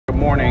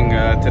morning.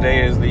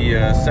 Today is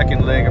the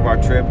second leg of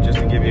our trip. Just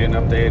to give you an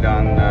update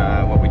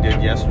on what we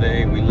did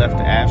yesterday, we left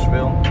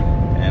Asheville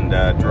and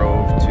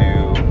drove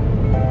to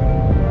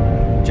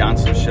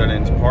Johnson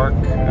Shut-ins Park.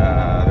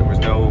 There was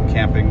no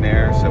camping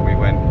there, so we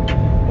went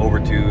over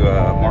to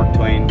Mark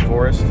Twain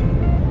Forest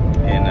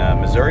in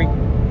Missouri,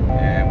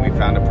 and we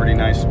found a pretty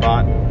nice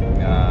spot,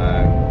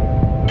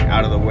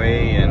 out of the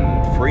way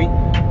and free,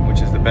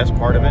 which is the best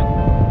part of it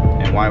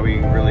and why we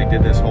really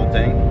did this whole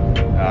thing.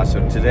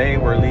 So today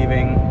we're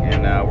leaving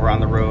and we're on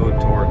the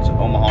road towards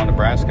Omaha,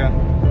 Nebraska,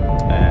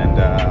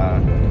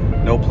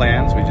 and no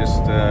plans. We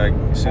just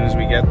as soon as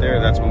we get there,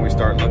 that's when we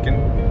start looking,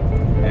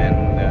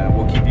 and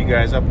we'll keep you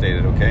guys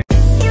updated, okay?